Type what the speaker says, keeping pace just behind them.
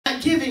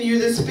not giving you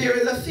the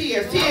spirit of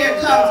fear.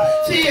 Fear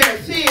comes,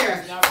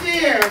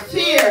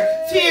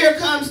 fear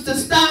comes to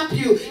stop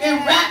you.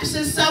 It wraps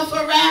itself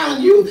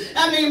around you.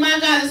 I mean, my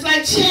God, it's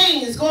like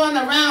chains going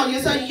around you.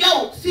 It's a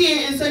yoke.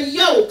 Fear is a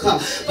yoke.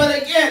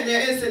 But again,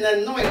 there is an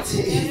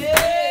anointing.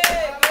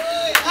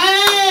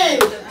 Hey,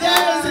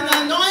 there is an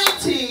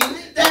anointing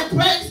that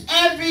breaks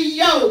every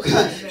yoke.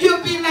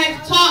 You'll be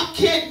like Clark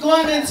Kent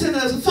going into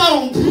the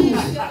phone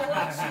booth,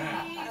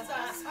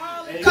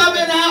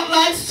 coming out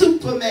like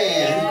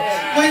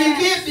Superman. When you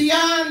get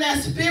beyond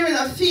that spirit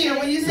of fear,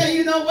 when you say,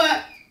 you know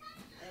what?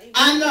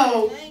 I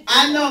know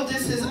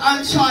this is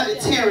uncharted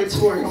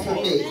territory for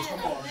me.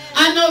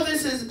 I know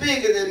this is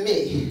bigger than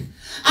me.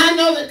 I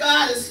know that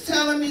God is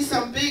telling me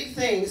some big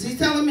things. He's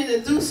telling me to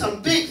do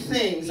some big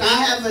things. I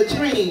have a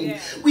dream.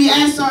 We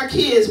ask our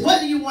kids, what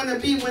do you want to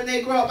be when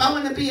they grow up? I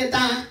want to be a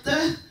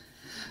doctor,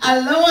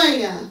 a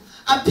lawyer,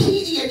 a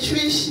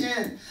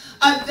pediatrician,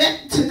 a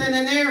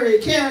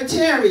veterinary,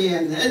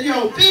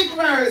 and big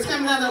words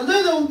coming out of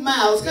little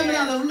mouths, coming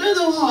out of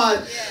little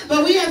heart.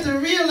 But we have to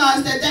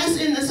realize that that's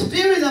in the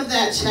spirit of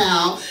that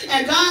child,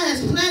 and God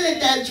has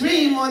planted that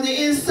dream on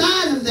the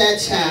inside of that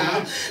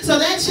child. So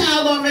that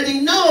child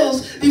already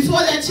knows before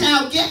that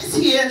child gets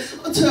here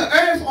to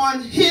earth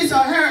on his or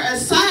her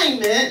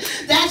assignment,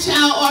 that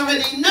child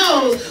already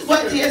knows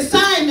what the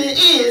assignment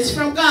is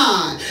from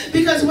God.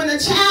 Because when a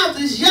child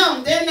is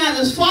young, they're not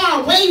as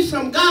far away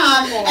from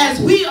God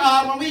as we are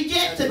when we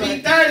get to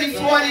be 30,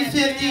 40,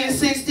 50, and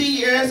 60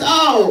 years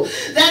old.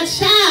 That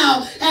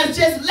child has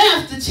just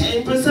left the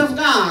chambers of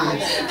God.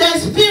 That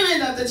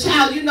spirit of the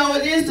child, you know,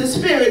 it is the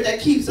spirit that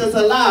keeps us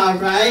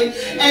alive, right?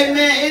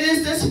 Amen. It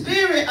is the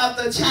spirit of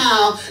the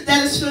child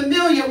that is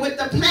familiar with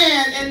the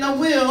plan and the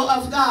will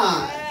of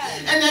God.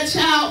 And that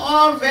child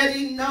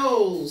already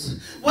knows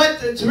what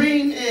the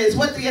dream is,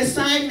 what the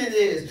assignment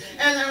is.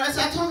 And as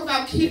I talk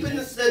about keeping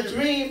the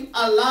dream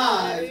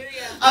alive,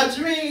 a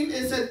dream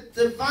is a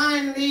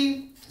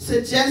divinely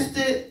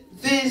suggested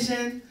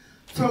vision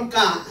from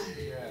God.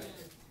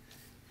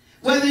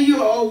 Whether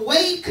you are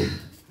awake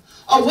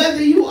or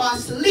whether you are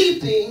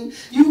sleeping,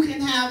 you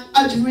can have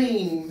a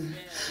dream.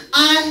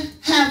 I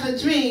have a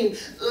dream.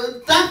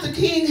 Dr.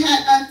 King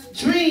had a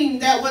dream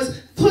that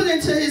was put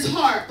into his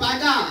heart by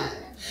God.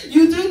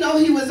 You do know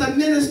he was a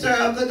minister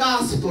of the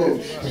gospel,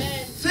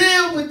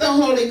 filled with the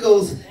Holy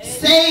Ghost,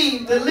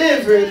 saved,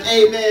 delivered,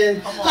 amen,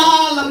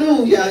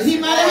 hallelujah. He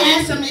might have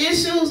had some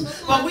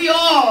issues, but we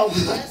all,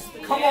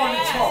 come on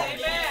and talk.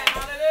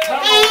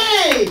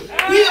 Hey,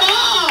 we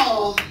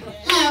all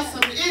have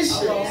some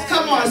issues.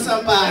 Come on,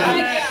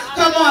 somebody.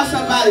 Come on,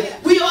 somebody.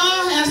 We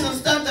all have some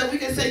stuff that we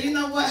can say, you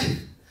know what,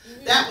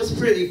 that was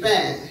pretty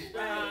bad.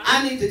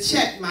 I need to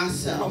check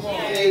myself,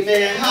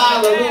 amen,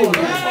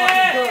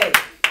 hallelujah.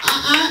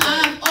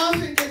 I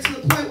often get to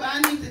the point where I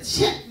need to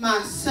check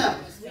myself.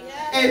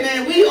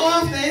 Amen. We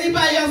often,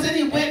 anybody else,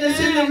 any witness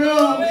in the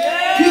room,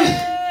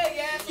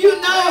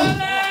 you know,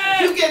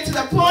 you get to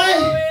the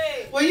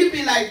point where you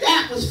be like,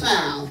 that was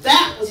foul.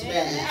 That was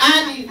bad.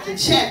 I need to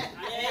check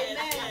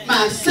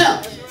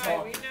myself.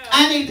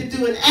 I need to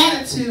do an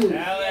attitude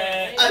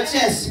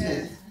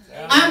adjustment.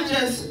 I'm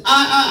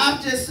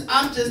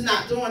just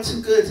not doing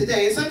too good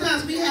today. And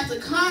sometimes we have to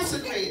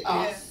consecrate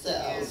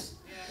ourselves.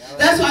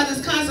 That's why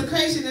this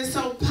consecration is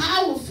so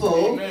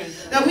powerful,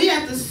 that we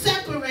have to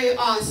separate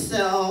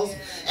ourselves,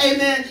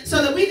 amen, so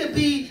that we can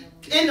be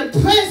in the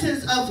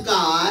presence of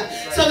God,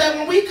 so that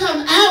when we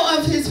come out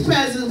of his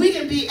presence, we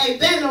can be a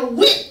better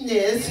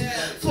witness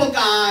for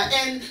God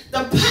and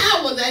the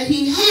power that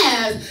he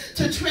has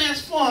to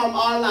transform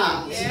our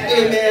lives.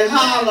 Amen.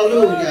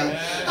 Hallelujah.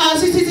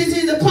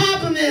 See, the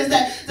problem is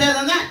that there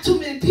are not too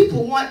many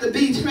people want to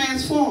be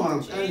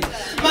transformed.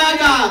 My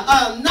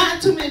God,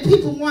 not too many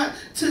people want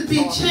to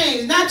be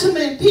changed. Not too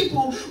many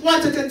people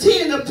want to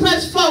continue to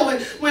press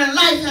forward when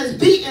life has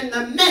beaten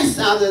the mess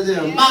out of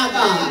them. My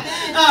God.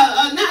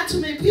 Not too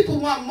many people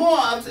want more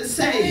of the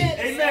same.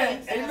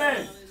 Amen.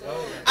 Amen.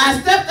 I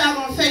stepped out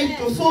on faith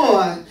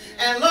before,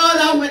 and Lord,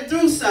 I went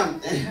through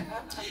something.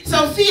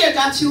 So fear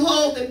got you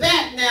holding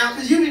back now,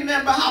 because you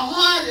remember how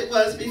hard it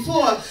was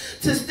before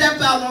to step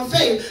out on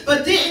faith.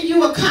 But didn't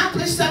you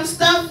accomplish some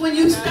stuff when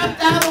you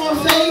stepped out on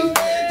faith?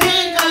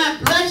 Didn't God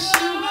bless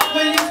you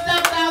when you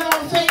stepped out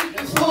on faith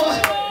before?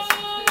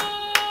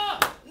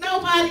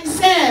 Nobody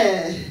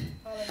said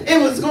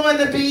it was going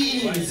to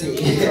be easy.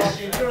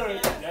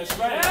 That's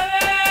right.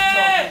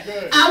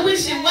 I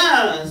wish it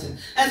was.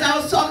 As I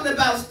was talking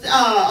about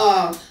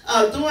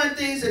doing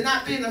things and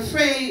not being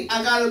afraid,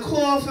 I got a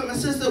call from a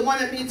sister who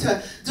wanted me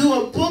to do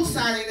a book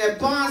signing at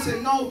Barnes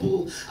 &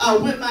 Noble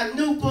with my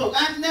new book.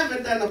 I've never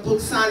done a book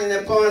signing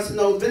at Barnes &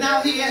 Noble. Been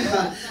out here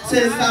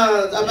since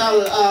about,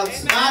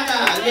 my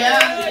God,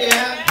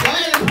 yeah. Go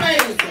ahead and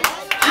praise him.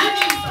 I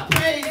need some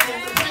praise to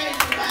praise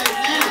him right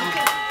now.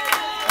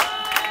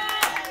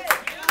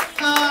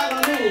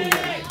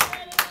 Hallelujah.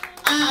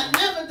 I've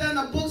never done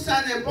a book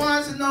signing at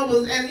Barnes &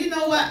 Noble, and you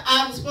know what?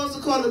 I was supposed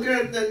to call the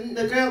girl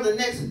the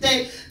next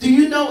day. Do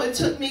you know it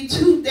took me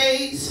 2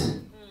 days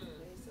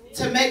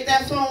to make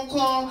that phone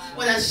call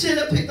when I should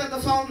have picked up the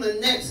phone the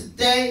next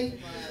day.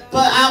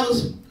 But I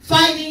was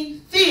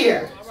fighting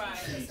fear.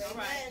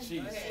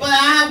 But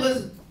I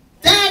was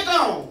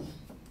daggone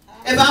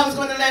if I was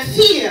going to let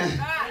fear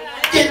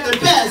get the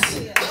best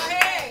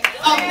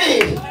of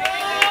me.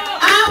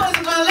 I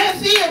wasn't going to let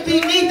fear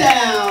beat me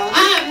down.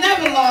 I have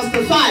never lost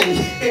a fight.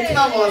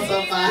 Come on,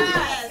 somebody.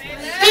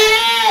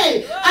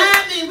 Hey,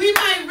 I mean, we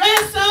might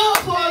wrestle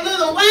for a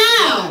little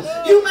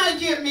while. You might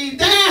get me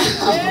down.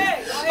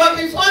 But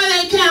before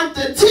they count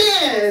to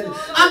 10,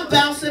 I'm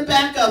bouncing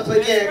back up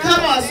again.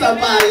 Come on,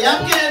 somebody.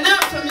 I'm getting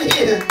up from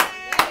here.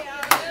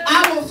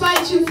 I will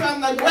fight you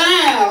from the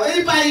ground.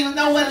 Anybody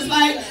know what it's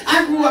like?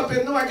 I grew up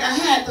in Newark. I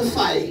had to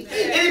fight.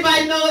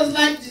 Anybody know it's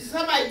like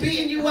somebody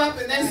beating you up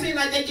and they seem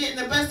like they're getting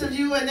the best of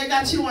you and they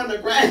got you on the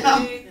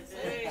ground.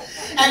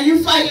 And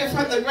you fighting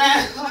from the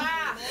ground.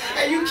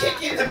 And you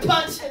kicking and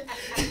punching.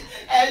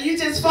 And you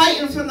just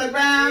fighting from the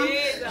ground.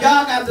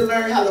 Y'all got to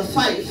learn how to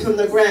fight from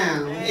the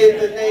ground in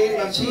the name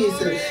of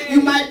Jesus.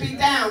 You might be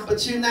down,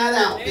 but you're not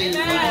out, baby.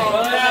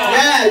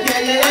 Yeah.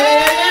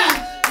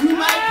 You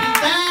might be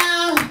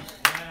down,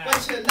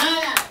 but you're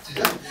not out.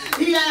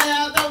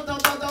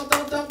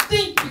 Don't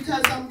think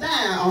because I'm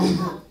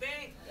down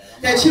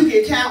that you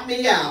can count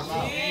me out.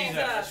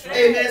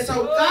 Amen.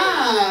 So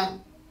God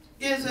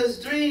gives us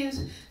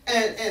dreams,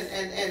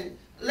 and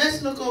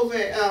let's look over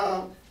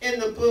in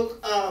the book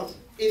of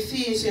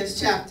Ephesians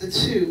chapter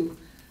 2.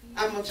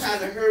 I'm going to try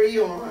to hurry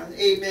on.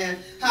 Amen.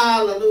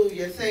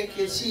 Hallelujah. Thank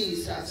you,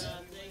 Jesus.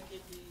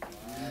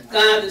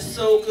 God is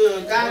so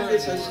good. God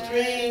gives us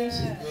dreams,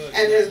 and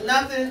there's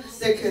nothing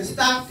that can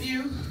stop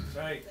you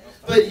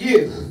but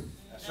you.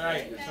 That's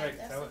right.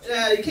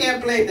 You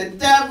can't blame the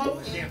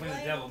devil. You can't blame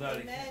the devil,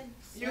 no.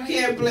 You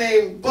can't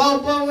blame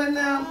Bobo and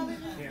them.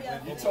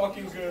 You're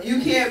talking good.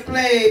 You can't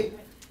blame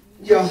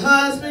your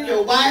husband,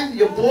 your wife,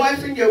 your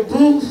boyfriend, your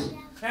boo,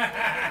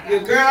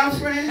 your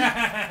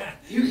girlfriend.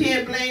 You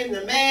can't blame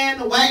the man,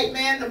 the white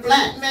man, the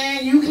black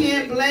man. You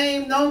can't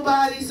blame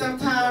nobody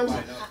sometimes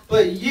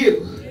but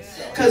you.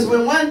 Because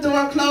when one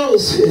door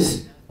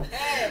closes,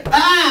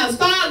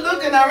 start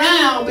looking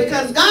around,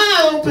 because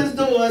God opens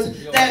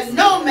doors that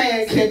no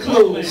man can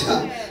close.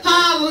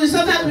 Hallelujah.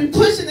 Sometimes we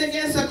pushing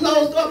against a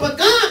closed door, but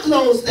God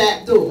closed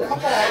that door.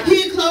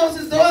 He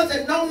closes doors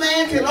that no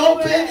man can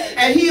open,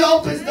 and He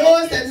opens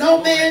doors that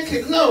no man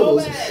can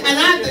close. And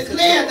I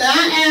declare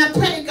that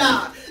pray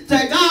God,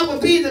 that God will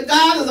be the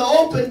God of the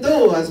open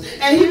doors,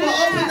 and He will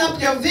open up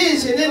your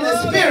vision in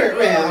the spirit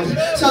realm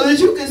so that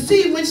you can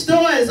see which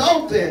door is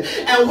open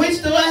and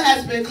which door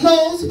has been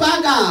closed by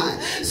God.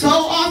 So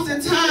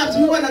oftentimes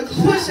we want to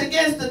push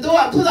against the door,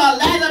 put our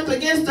ladder up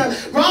against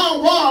the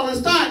wrong wall and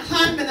start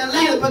climbing the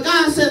ladder, but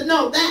God says,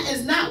 no, that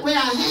is not where I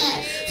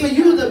had for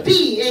you to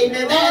be.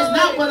 Amen. That is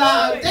not what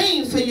I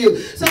ordained for you.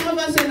 Some of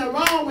us in the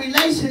wrong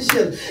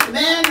relationship,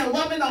 man and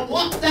woman are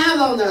walked out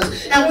on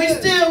us, and we're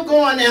still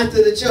going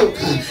after the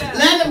joker.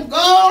 Let them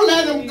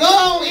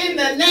go in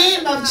the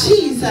name of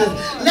Jesus.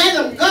 Let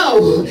them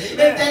go. If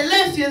they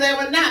left you, they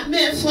were not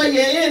meant for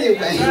you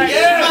anyway.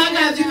 My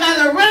God, you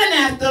got to run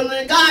after them,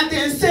 and God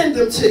didn't send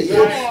them to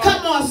you.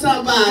 Come on,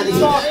 somebody.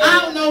 I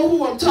don't know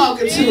who I'm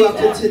talking to up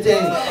in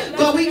today,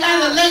 but we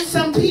got to let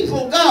some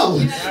people go.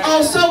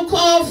 Oh,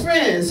 so-called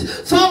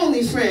friends,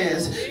 phony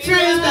friends,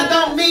 friends that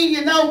don't mean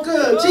you no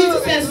good.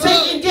 Jesus said,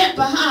 Satan, get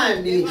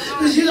behind me,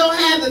 because you don't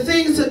have the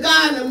things of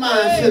God in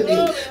mind for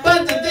me,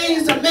 but the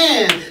things of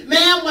man.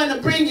 Man wants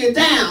to bring you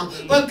down,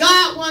 but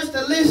God wants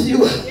to lift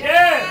you up.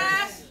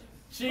 Yes.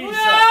 Jesus.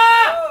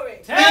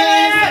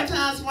 Man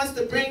sometimes wants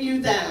to bring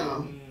you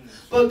down,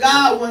 but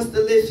God wants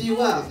to lift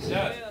you up.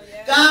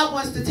 God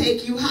wants to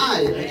take you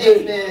higher.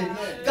 Amen.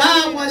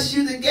 God wants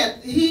you to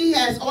get, He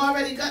has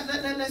already got,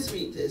 let's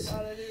read this.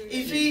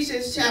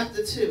 Ephesians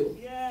chapter 2.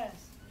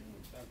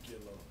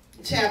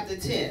 Chapter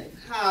 10.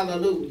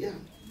 Hallelujah.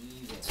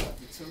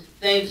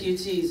 Thank you,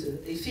 Jesus.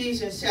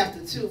 Ephesians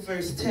chapter 2,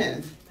 verse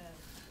 10.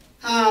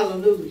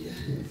 Hallelujah.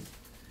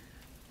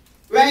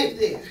 Right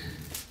there.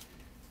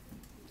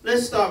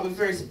 Let's start with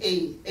verse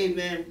 8.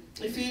 Amen.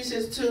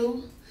 Ephesians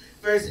 2,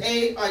 verse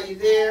 8. Are you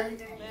there?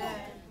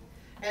 Amen.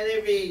 And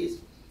it reads,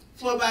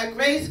 for by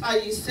grace are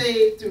you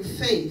saved through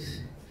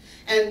faith,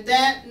 and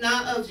that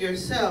not of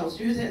yourselves.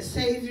 You didn't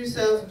save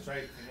yourself.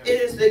 Right.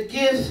 It is the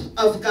gift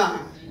of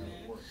God,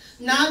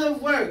 not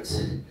of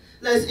works,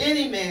 lest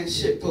any man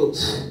should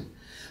boast.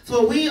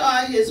 For we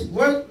are His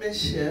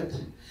workmanship,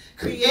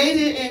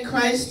 created in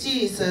Christ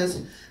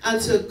Jesus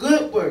unto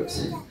good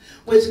works,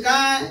 which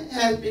God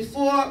has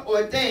before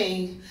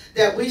ordained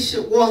that we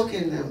should walk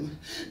in them.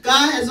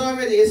 God has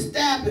already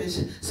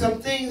established some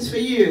things for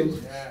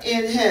you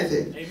in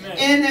heaven. Amen.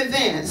 In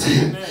advance.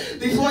 Amen.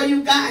 Before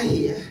you got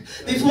here,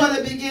 before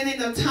the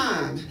beginning of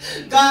time,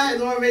 God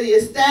has already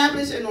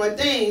established and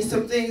ordained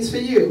some things for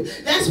you.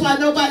 That's why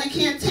nobody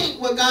can take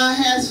what God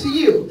has for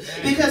you,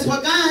 because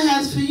what God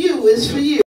has for you is for you.